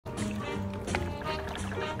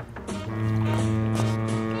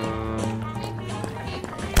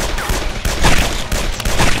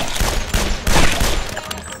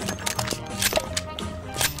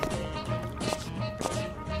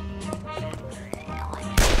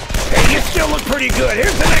still look pretty good.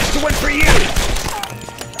 Here's the next one for you.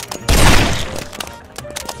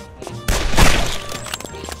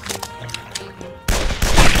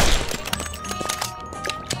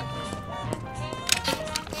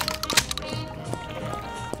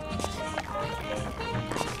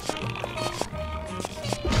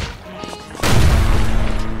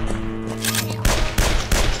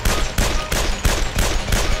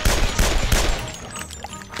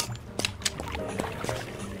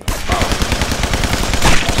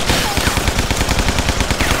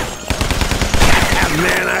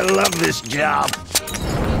 Man, I love this job.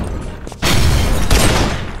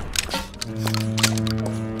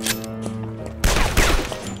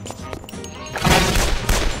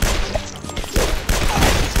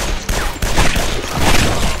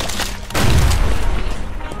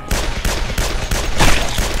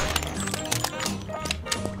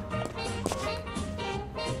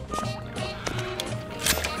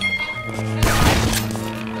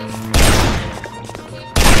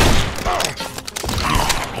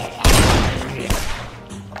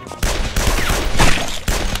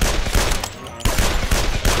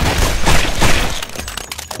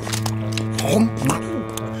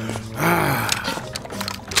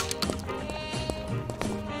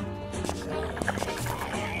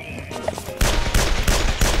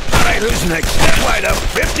 Who's next? Step right up.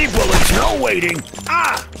 50 bullets, no waiting.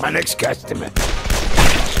 Ah, my next customer.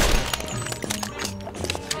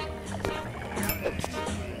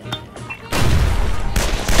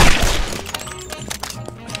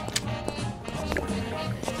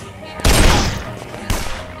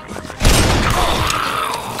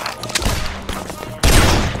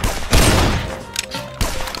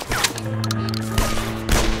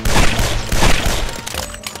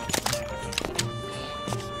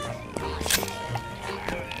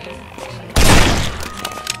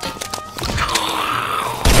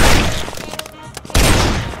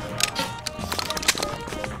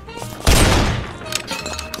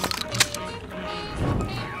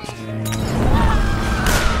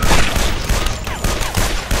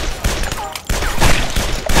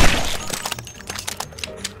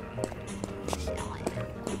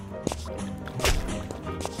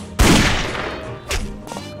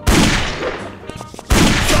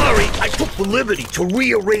 I took the liberty to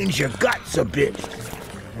rearrange your guts a bit.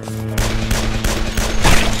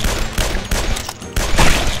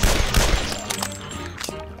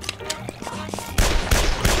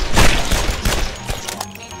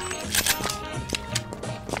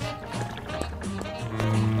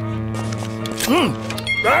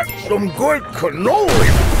 That's some good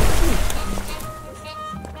cannoli.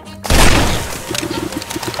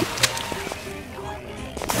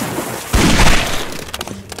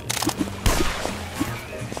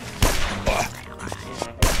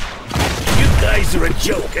 Are a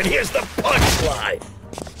joke, and here's the punchline.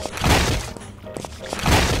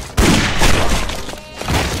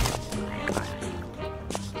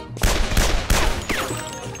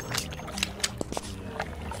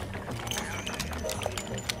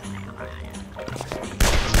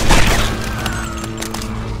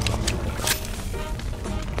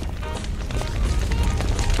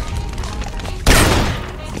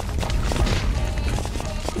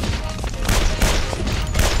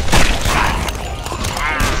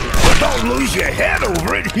 Don't lose your head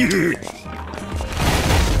over it here.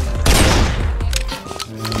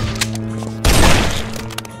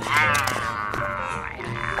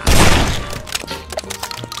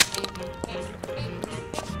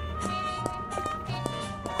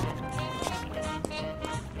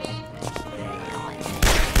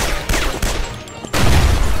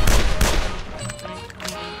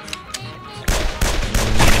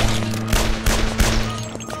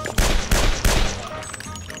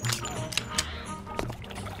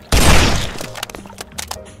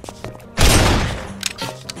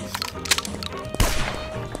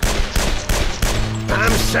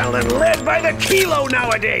 I'm selling lead by the kilo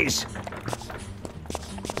nowadays.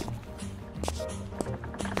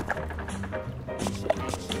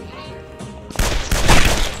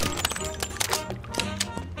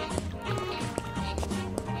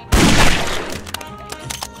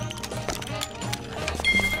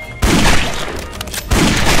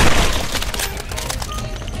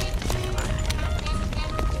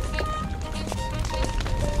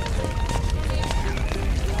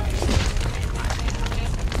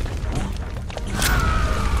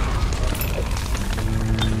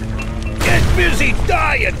 Busy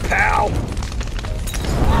dying, pal!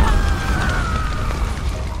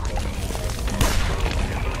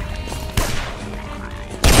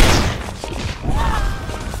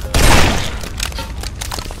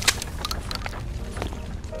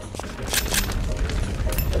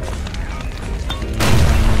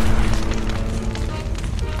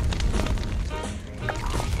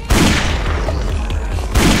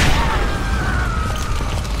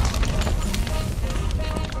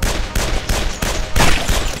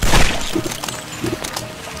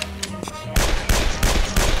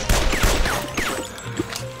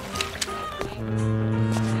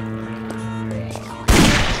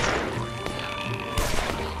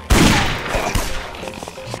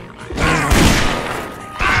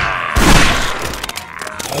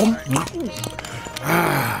 Hey,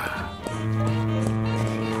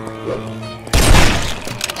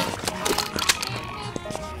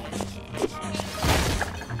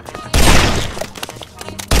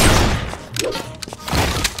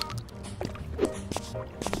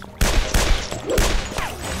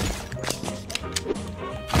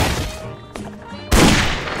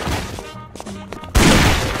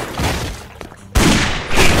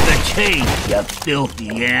 you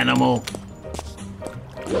filthy animal.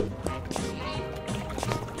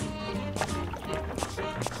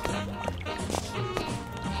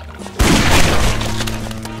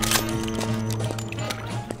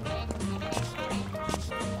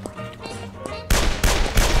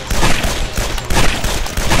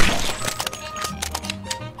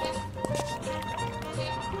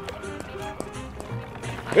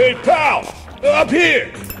 Hey, pal! Up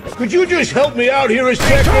here! Could you just help me out here a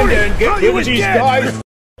second and get rid of these guys?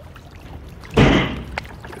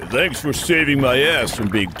 Thanks for saving my ass from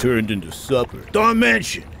being turned into supper. Don't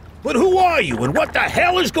mention. But who are you and what the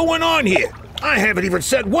hell is going on here? I haven't even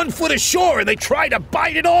set 1 foot ashore and they try to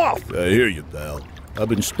bite it off. I hear you, pal. I've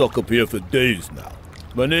been stuck up here for days now.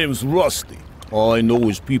 My name's Rusty. All I know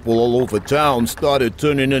is people all over town started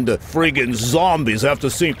turning into friggin' zombies after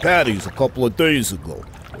St. Patty's a couple of days ago.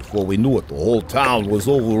 Before we knew it, the whole town was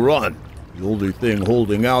overrun. The only thing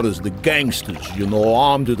holding out is the gangsters, you know,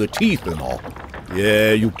 armed to the teeth and all.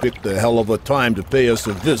 Yeah, you picked a hell of a time to pay us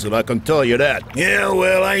a visit, I can tell you that. Yeah,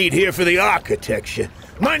 well, I ain't here for the architecture.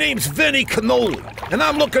 My name's Cannoli, and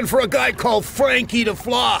I'm looking for a guy called Frankie the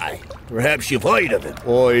Fly. Perhaps you've heard of him.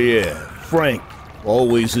 Oh yeah, Frank.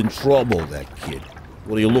 Always in trouble, that kid.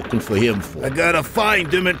 What are you looking for him for? I gotta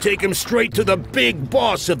find him and take him straight to the big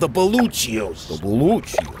boss of the Belluccios. The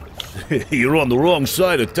Belluccios? You're on the wrong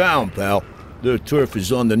side of town, pal. Their turf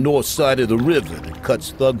is on the north side of the river that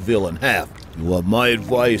cuts Thugville in half. You want my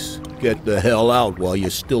advice? Get the hell out while you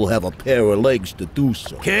still have a pair of legs to do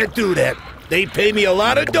so. Can't do that. They pay me a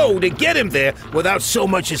lot of dough to get him there without so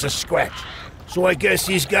much as a scratch. So I guess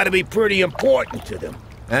he's gotta be pretty important to them.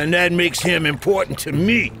 And that makes him important to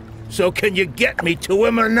me. So can you get me to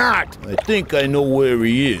him or not? I think I know where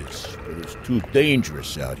he is, but it's too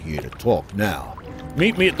dangerous out here to talk now.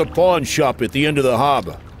 Meet me at the pawn shop at the end of the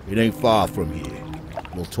harbor. It ain't far from here.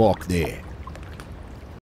 We'll talk there.